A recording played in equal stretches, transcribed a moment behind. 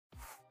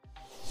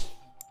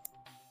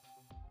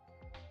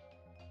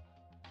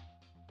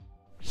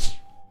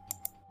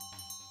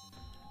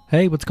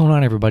Hey, what's going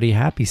on, everybody?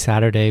 Happy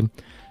Saturday.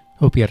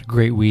 Hope you had a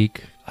great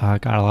week.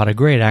 Got a lot of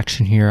great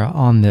action here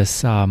on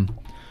this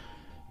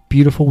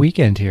beautiful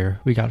weekend here.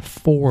 We got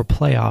 4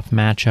 playoff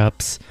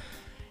matchups,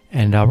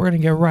 and we're going to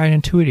get right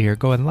into it here.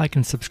 Go ahead and like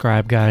and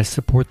subscribe, guys.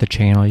 Support the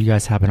channel. You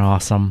guys have been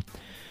awesome.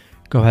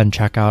 Go ahead and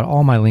check out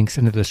all my links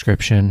in the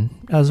description,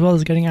 as well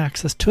as getting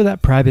access to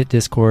that private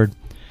Discord.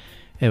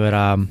 It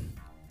would,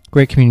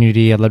 great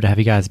community. I'd love to have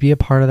you guys be a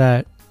part of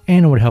that,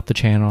 and it would help the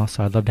channel,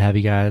 so I'd love to have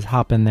you guys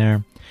hop in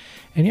there.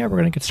 And yeah, we're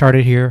going to get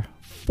started here.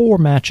 4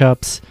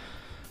 matchups,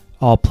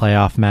 all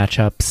playoff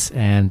matchups,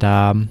 and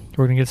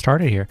we're going to get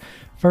started here.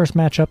 First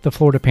matchup, the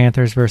Florida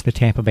Panthers versus the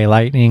Tampa Bay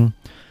Lightning.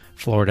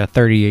 Florida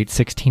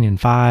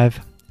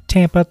 38-16-5,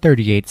 Tampa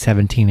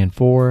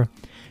 38-17-4.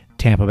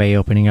 Tampa Bay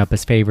opening up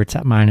as favorites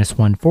at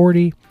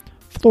 -140.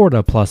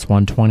 Florida plus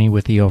 120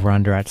 with the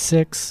over-under at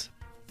 6.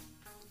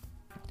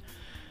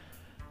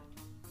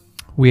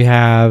 We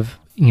have,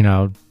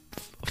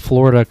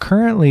 Florida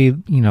currently,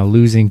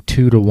 losing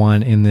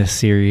 2-1 in this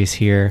series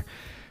here,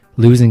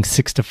 losing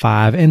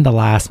 6-5 in the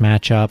last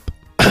matchup.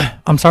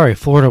 I'm sorry,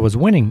 Florida was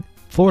winning.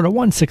 Florida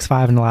won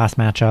 6-5 in the last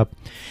matchup,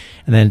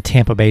 and then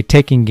Tampa Bay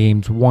taking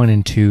games 1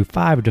 and 2,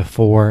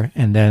 5-4,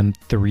 and then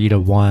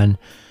 3-1.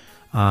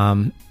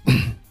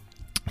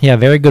 Yeah,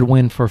 very good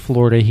win for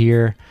Florida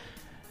here.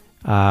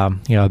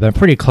 Been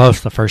pretty close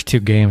the first 2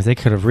 games. They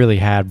could have really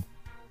had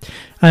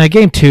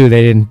game 2.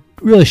 They didn't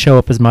really show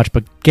up as much,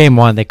 but game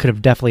 1 they could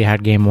have definitely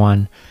had game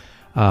 1.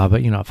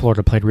 But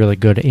Florida played really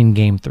good in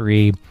game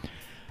 3.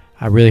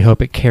 I really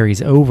hope it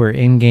carries over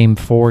in game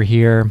 4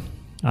 here.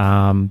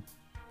 The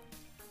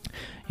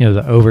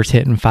overs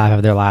hitting 5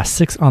 of their last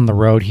 6 on the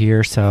road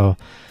here, so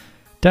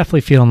definitely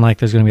feeling like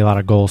there's going to be a lot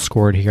of goals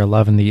scored here.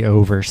 Loving the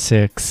over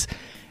 6,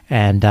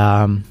 and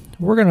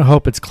we're going to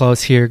hope it's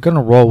close here. Going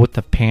to roll with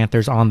the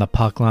Panthers on the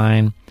puck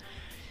line.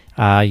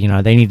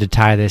 They need to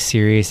tie this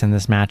series in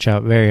this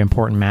matchup. Very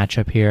important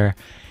matchup here.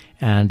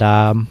 And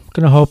going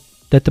to hope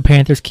that the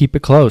Panthers keep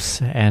it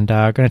close. And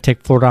going to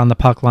take Florida on the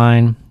puck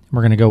line.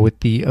 We're going to go with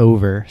the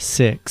over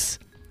 6.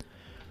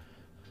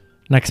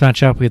 Next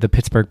matchup, we have the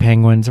Pittsburgh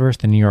Penguins versus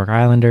the New York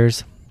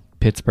Islanders.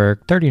 Pittsburgh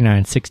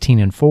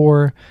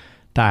 39-16-4.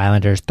 The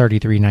Islanders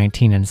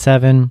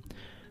 33-19-7.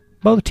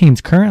 Both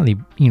teams currently,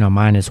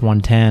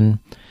 -110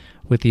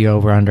 with the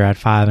over-under at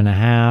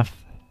 5.5.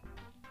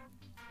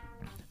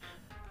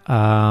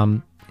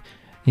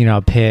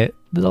 Pitt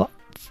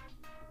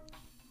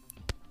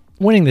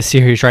winning the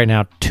series right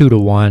now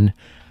 2-1,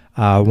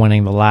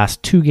 winning the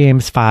last 2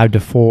 games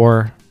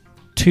 5-4,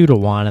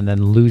 2-1, and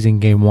then losing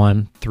game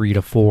 1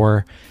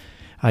 3-4.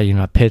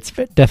 Pitt's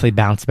definitely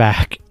bounced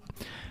back.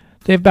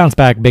 They've bounced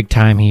back big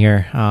time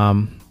here.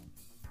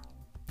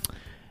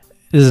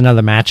 This is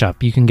another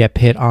matchup. You can get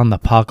Pitt on the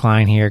puck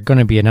line here. Going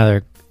to be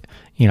another,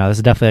 this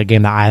is definitely a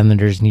game the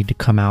Islanders need to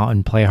come out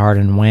and play hard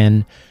and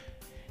win.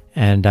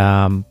 And,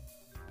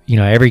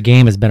 every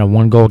game has been a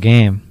 1-goal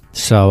game.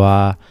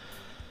 So,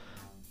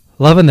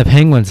 loving the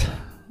Penguins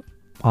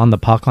on the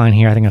puck line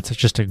here. I think that's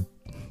just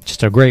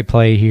a great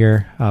play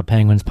here.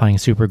 Penguins playing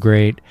super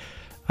great.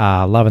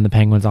 Loving the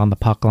Penguins on the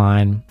puck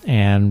line.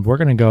 And we're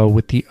going to go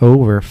with the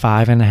over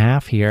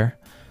 5.5 here.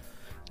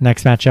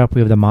 Next matchup,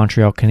 we have the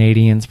Montreal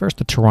Canadiens versus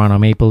the Toronto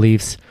Maple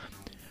Leafs.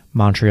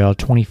 Montreal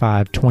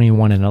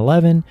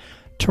 25-21-11.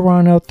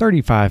 Toronto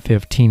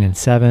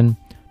 35-15-7.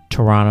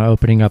 Toronto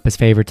opening up as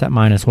favorites at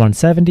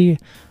 -170.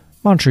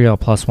 Montreal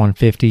plus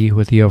 150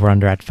 with the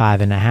over-under at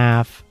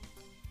 5.5.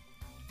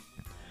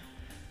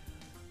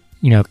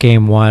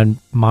 Game 1,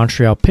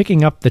 Montreal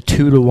picking up the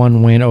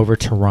 2-1 win over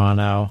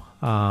Toronto.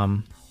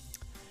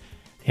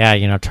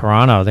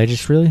 Toronto, they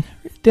just really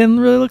didn't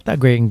really look that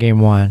great in game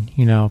 1.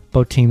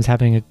 Both teams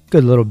having a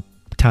good little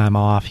time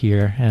off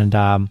here. And,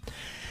 I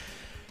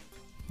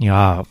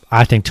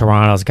think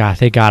Toronto's got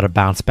to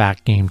bounce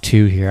back game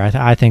 2 here.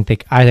 I think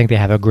they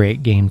have a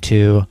great game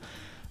 2.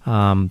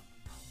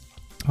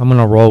 I'm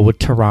gonna roll with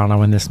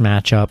Toronto in this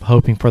matchup,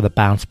 hoping for the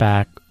bounce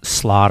back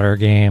slaughter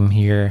game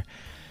here.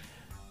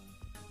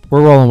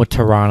 We're rolling with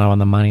Toronto on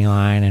the money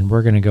line, and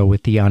we're gonna go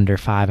with the under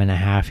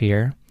 5.5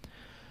 here.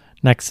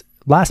 Last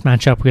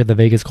matchup, we have the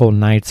Vegas Golden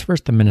Knights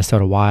versus the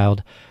Minnesota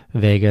Wild.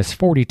 Vegas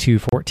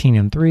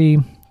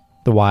 42-14-3.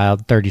 The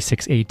Wild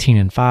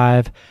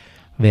 36-18-5.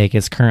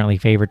 Vegas currently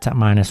favorites at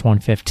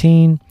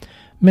 -115.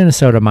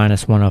 Minnesota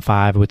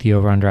 -105 with the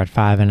over-under at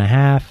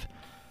 5.5.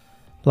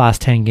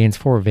 Last 10 games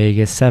for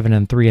Vegas,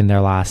 7-3 in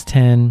their last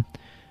 10.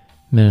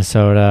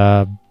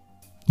 Minnesota,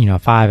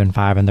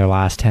 5-5 in their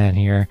last 10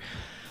 here.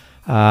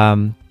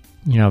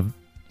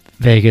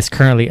 Vegas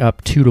currently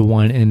up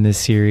 2-1 in this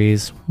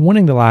series,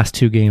 winning the last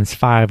 2 games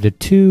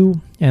 5-2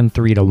 and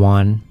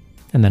 3-1.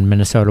 And then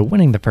Minnesota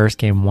winning the first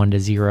game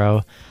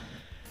 1-0.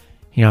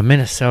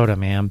 Minnesota,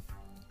 man,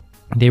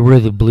 they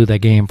really blew that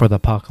game for the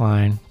puck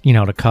line,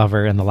 to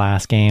cover in the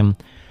last game.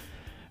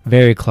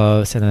 Very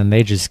close, and then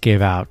they just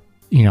gave out,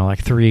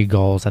 3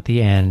 goals at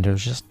the end. It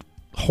was just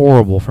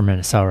horrible for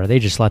Minnesota. They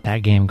just let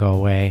that game go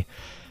away.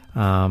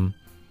 That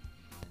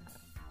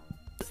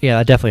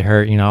definitely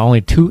hurt.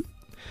 Only 2,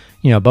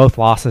 both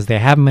losses. They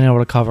haven't been able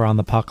to cover on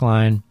the puck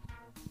line.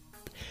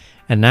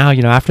 And now,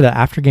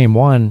 after game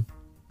one,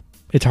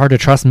 it's hard to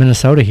trust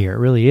Minnesota here. It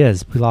really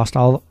is. We lost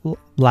all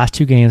last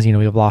 2 games.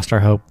 We've lost our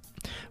hope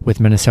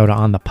with Minnesota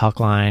on the puck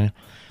line.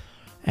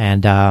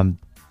 And, I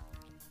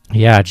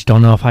just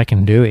don't know if I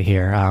can do it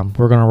here.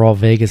 We're going to roll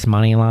Vegas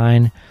money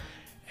line.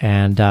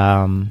 And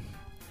we're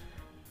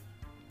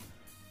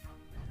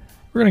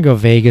going to go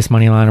Vegas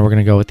money line, and we're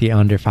going to go with the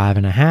under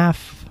 5.5.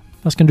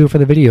 That's going to do it for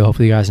the video.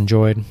 Hopefully you guys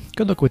enjoyed.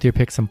 Good luck with your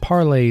picks and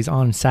parlays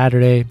on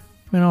Saturday.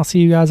 And I'll see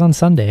you guys on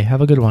Sunday.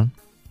 Have a good one.